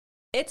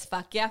It's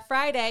Fuck Yeah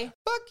Friday.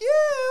 Fuck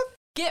yeah!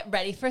 Get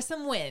ready for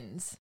some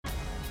wins.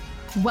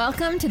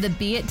 Welcome to the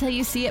Be It Till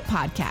You See It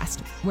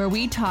podcast, where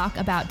we talk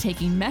about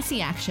taking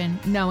messy action,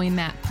 knowing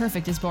that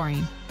perfect is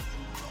boring.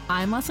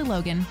 I'm Leslie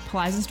Logan,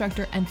 Pilates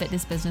instructor and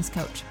fitness business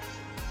coach.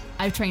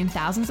 I've trained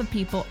thousands of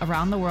people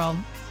around the world,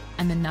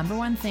 and the number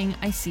one thing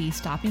I see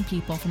stopping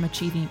people from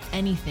achieving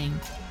anything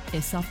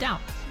is self-doubt.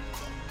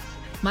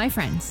 My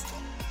friends,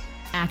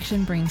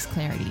 action brings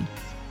clarity,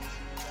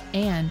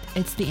 and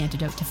it's the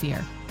antidote to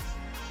fear.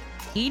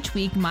 Each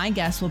week, my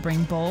guests will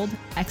bring bold,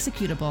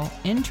 executable,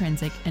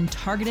 intrinsic, and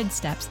targeted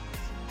steps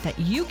that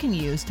you can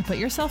use to put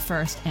yourself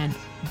first and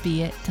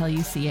be it till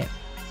you see it.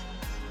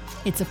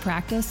 It's a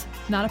practice,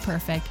 not a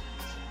perfect.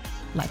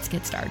 Let's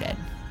get started.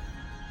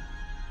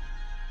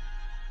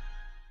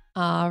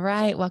 All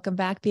right. Welcome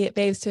back, Be It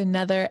Babes, to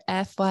another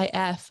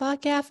FYF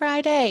Fuck Yeah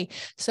Friday.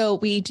 So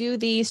we do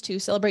these to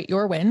celebrate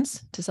your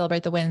wins, to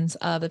celebrate the wins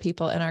of the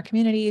people in our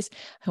communities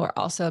who are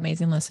also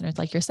amazing listeners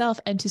like yourself,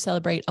 and to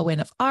celebrate a win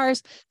of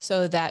ours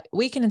so that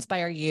we can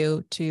inspire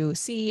you to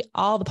see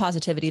all the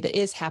positivity that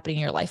is happening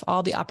in your life,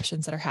 all the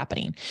options that are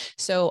happening.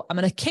 So I'm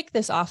going to kick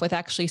this off with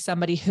actually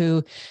somebody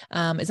who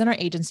is in our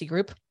agency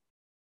group,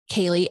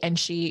 Kaylee, and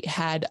she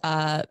had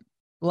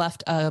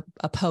left a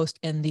post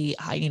in the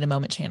I Need a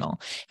Moment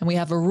channel. And we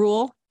have a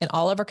rule in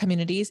all of our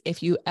communities.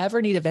 If you ever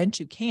need a vent,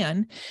 you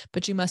can,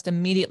 but you must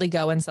immediately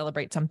go and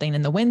celebrate something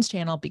in the wins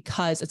channel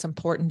because it's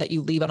important that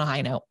you leave on a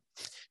high note.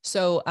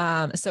 So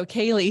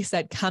Kaylee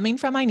said, coming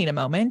from I Need a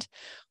Moment,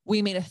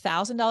 we made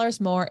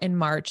 $1,000 more in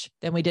March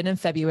than we did in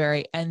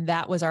February. And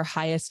that was our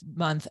highest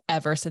month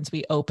ever since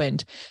we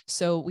opened.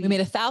 So we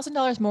made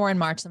 $1,000 more in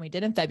March than we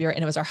did in February.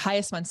 And it was our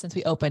highest month since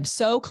we opened.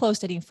 So close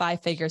to hitting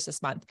 5 figures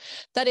this month.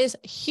 That is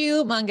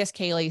humongous,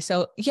 Kaylee.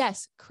 So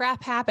yes,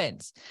 crap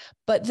happens.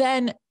 But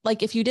then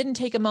like, if you didn't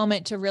take a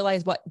moment to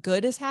realize what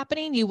good is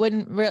happening, you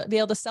wouldn't be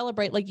able to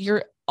celebrate. Like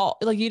you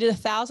did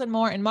 1,000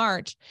 more in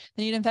March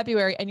than you did in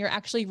February, and you're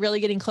actually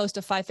really getting close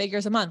to 5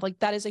 figures a month. Like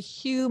that is a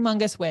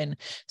humongous win.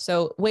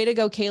 So way to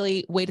go,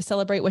 Kaylee, way to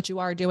celebrate what you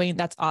are doing.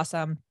 That's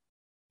awesome.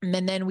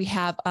 And then we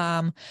have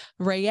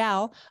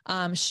Raelle.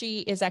 She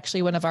is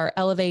actually one of our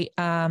Elevate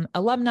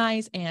alumni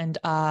and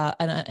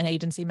an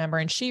agency member.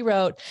 And she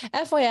wrote,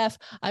 FYF,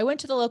 I went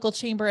to the local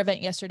chamber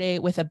event yesterday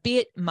with a Be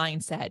It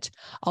mindset.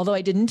 Although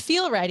I didn't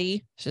feel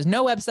ready, there's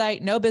no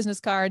website, no business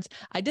cards,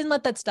 I didn't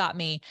let that stop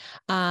me.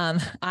 And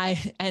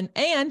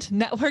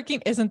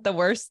networking isn't the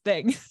worst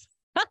thing.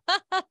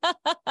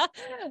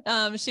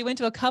 She went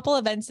to a couple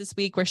events this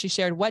week where she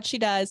shared what she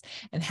does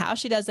and how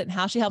she does it and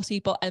how she helps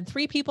people. And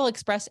 3 people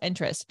expressed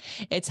interest.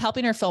 It's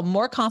helping her feel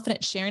more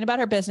confident sharing about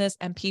her business,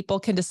 and people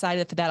can decide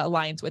if that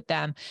aligns with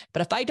them.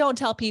 But if I don't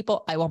tell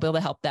people, I won't be able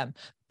to help them.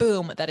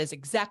 Boom. That is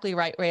exactly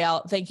right,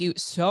 Raelle. Thank you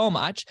so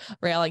much,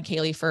 Raelle and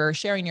Kaylee, for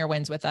sharing your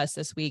wins with us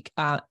this week.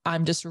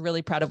 I'm just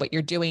really proud of what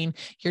you're doing.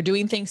 You're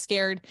doing things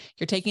scared.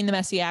 You're taking the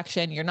messy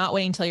action. You're not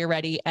waiting until you're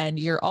ready. And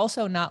you're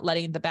also not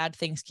letting the bad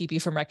things keep you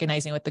from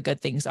recognizing what the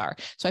good things are.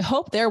 So I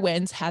hope their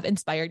wins have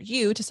inspired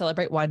you to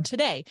celebrate one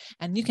today.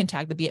 And you can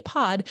tag the Be It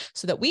Pod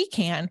so that we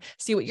can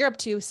see what you're up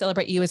to,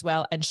 celebrate you as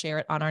well, and share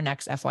it on our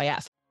next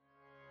FYF.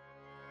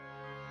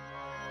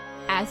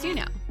 As you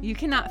know, you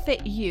cannot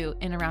fit you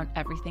in around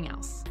everything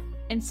else.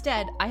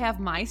 Instead, I have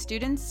my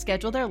students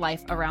schedule their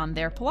life around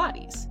their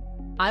Pilates.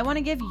 I want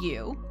to give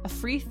you a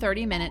free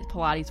 30-minute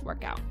Pilates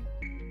workout.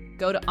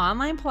 Go to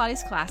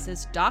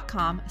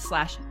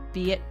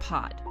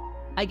onlinepilatesclasses.com/beitpod.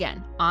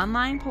 Again,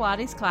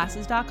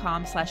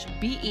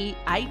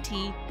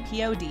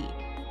 onlinepilatesclasses.com/beitpod.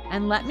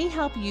 And let me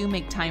help you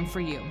make time for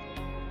you.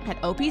 At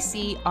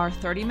OPC, our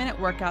 30-minute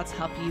workouts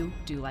help you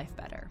do life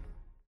better.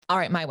 All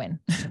right, my win.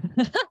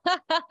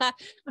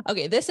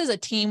 Okay, this is a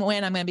team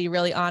win. I'm going to be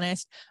really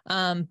honest.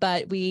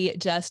 But we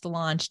just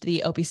launched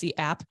the OPC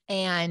app,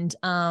 and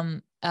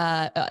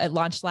it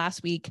launched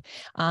last week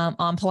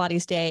on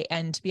Pilates Day.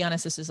 And to be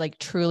honest, this is like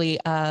truly,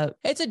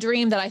 it's a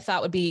dream that I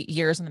thought would be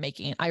years in the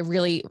making.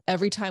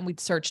 Every time we'd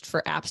searched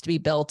for apps to be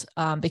built,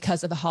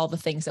 because of all the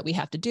things that we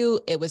have to do,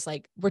 it was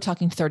like, we're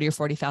talking $30,000 or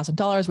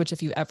 $40,000, which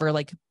if you ever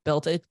like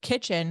built a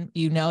kitchen,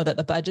 you know that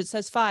the budget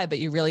says 5, but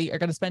you really are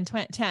going to spend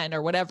 10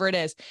 or whatever it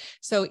is.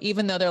 So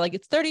even though they're like,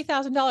 it's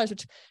 $30,000,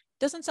 which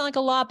doesn't sound like a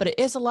lot, but it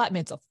is a lot. I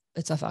mean,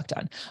 it's a fuck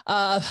ton.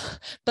 But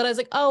I was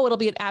like, oh, it'll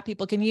be an app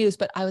people can use.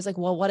 But I was like,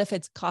 well, what if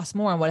it costs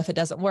more? And what if it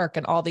doesn't work?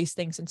 And all these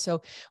things. And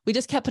so we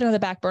just kept putting it on the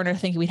back burner,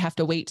 thinking we'd have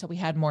to wait till we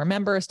had more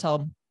members,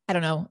 till, I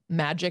don't know,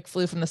 magic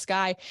flew from the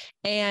sky.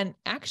 And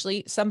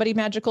actually somebody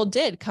magical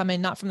did come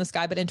in, not from the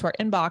sky, but into our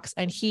inbox.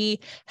 And he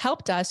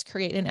helped us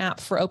create an app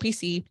for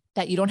OPC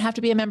that you don't have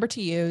to be a member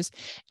to use.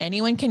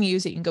 Anyone can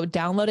use it. You can go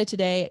download it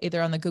today,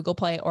 either on the Google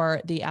Play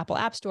or the Apple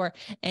App Store.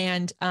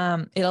 And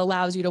it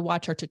allows you to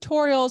watch our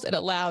tutorials. It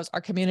allows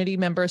our community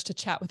members to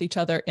chat with each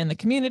other in the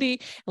community.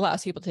 It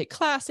allows people to take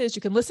classes.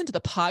 You can listen to the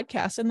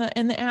podcast in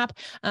the app.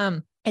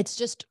 It's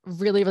just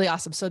really, really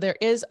awesome. So there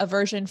is a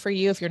version for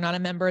you if you're not a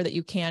member that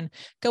you can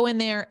go in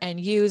there and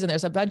use. And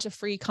there's a bunch of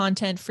free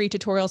content, free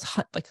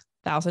tutorials, like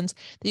thousands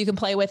that you can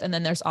play with. And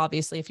then there's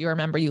obviously, if you're a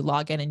member, you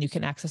log in and you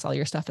can access all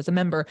your stuff as a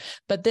member.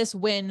 But this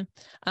win,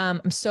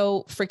 I'm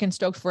so freaking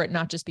stoked for it,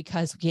 not just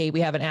because, yay,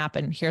 we have an app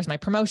and here's my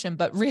promotion,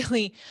 but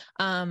really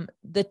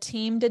the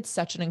team did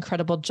such an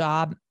incredible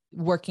job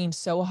working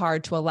so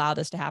hard to allow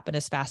this to happen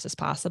as fast as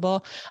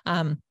possible.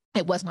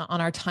 It was not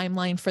on our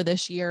timeline for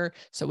this year,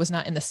 so it was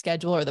not in the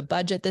schedule or the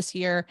budget this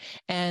year.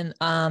 And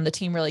the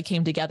team really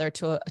came together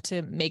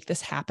to make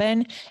this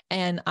happen.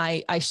 And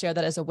I share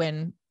that as a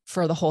win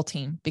for the whole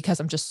team,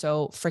 because I'm just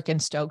so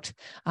freaking stoked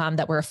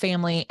that we're a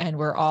family and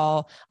we're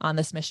all on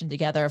this mission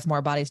together of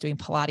more bodies doing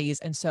Pilates.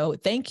 And so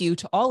thank you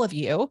to all of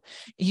you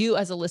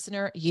as a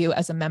listener, you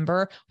as a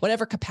member,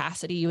 whatever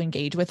capacity you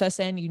engage with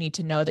us in, you need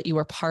to know that you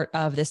are part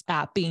of this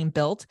app being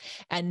built.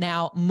 And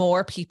now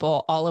more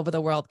people all over the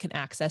world can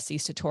access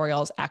these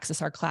tutorials,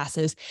 access our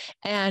classes,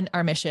 and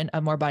our mission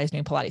of more bodies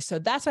doing Pilates. So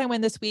that's my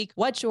win this week.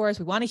 What's yours?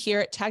 We want to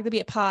hear it. Tag the Be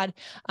It Pod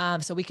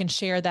so we can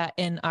share that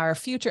in our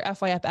future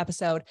FYF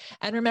episode.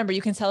 And remember, you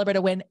can celebrate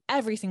a win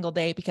every single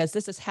day, because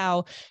this is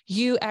how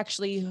you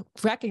actually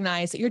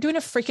recognize that you're doing a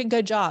freaking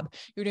good job.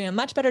 You're doing a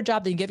much better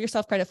job than you give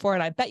yourself credit for.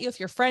 And I bet you if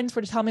your friends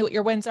were to tell me what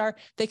your wins are,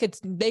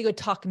 they would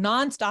talk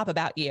nonstop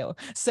about you.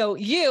 So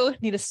you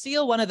need to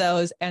steal one of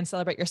those and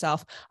celebrate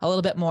yourself a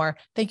little bit more.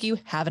 Thank you.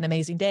 Have an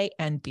amazing day,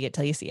 and be it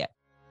till you see it.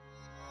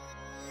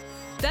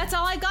 That's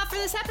all I got for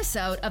this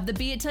episode of the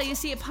Be It Till You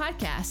See It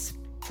podcast.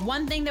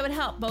 One thing that would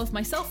help both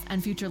myself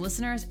and future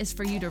listeners is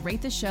for you to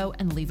rate the show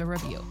and leave a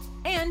review.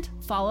 And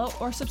follow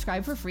or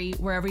subscribe for free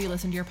wherever you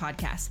listen to your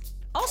podcast.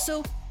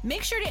 Also,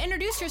 make sure to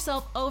introduce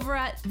yourself over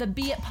at the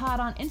Be It Pod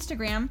on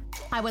Instagram.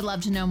 I would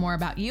love to know more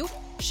about you.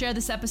 Share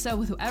this episode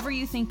with whoever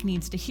you think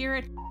needs to hear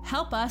it.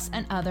 Help us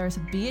and others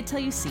be it till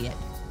you see it.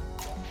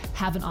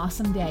 Have an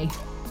awesome day.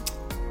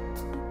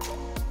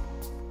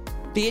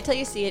 Be It Till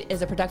You See It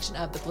is a production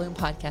of the Bloom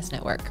Podcast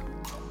Network.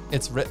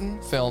 It's written,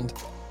 filmed,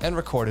 and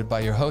recorded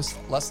by your host,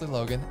 Leslie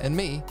Logan, and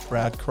me,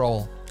 Brad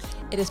Kroll.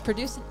 It is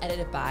produced and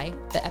edited by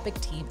the epic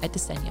team at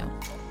Disenyo.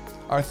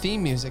 Our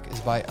theme music is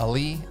by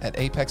Ali at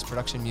Apex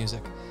Production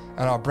Music,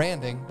 and our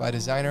branding by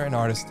designer and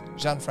artist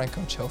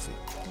Gianfranco Cioffi.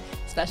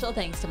 Special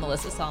thanks to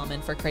Melissa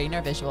Solomon for creating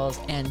our visuals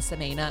and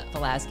Samena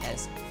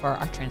Velazquez for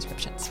our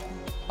transcriptions.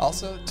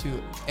 Also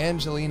to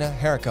Angelina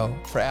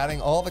Herrico for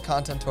adding all the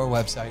content to our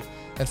website,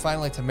 and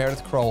finally to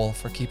Meredith Crowell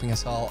for keeping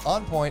us all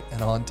on point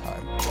and on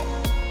time.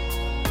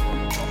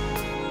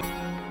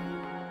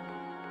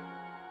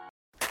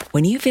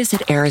 When you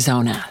visit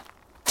Arizona,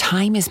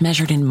 time is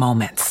measured in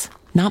moments,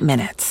 not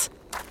minutes.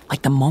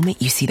 Like the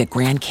moment you see the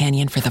Grand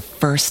Canyon for the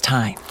first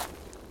time.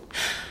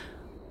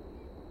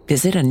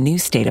 Visit a new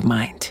state of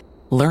mind.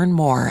 Learn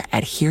more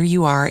at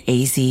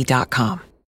hereyouareaz.com.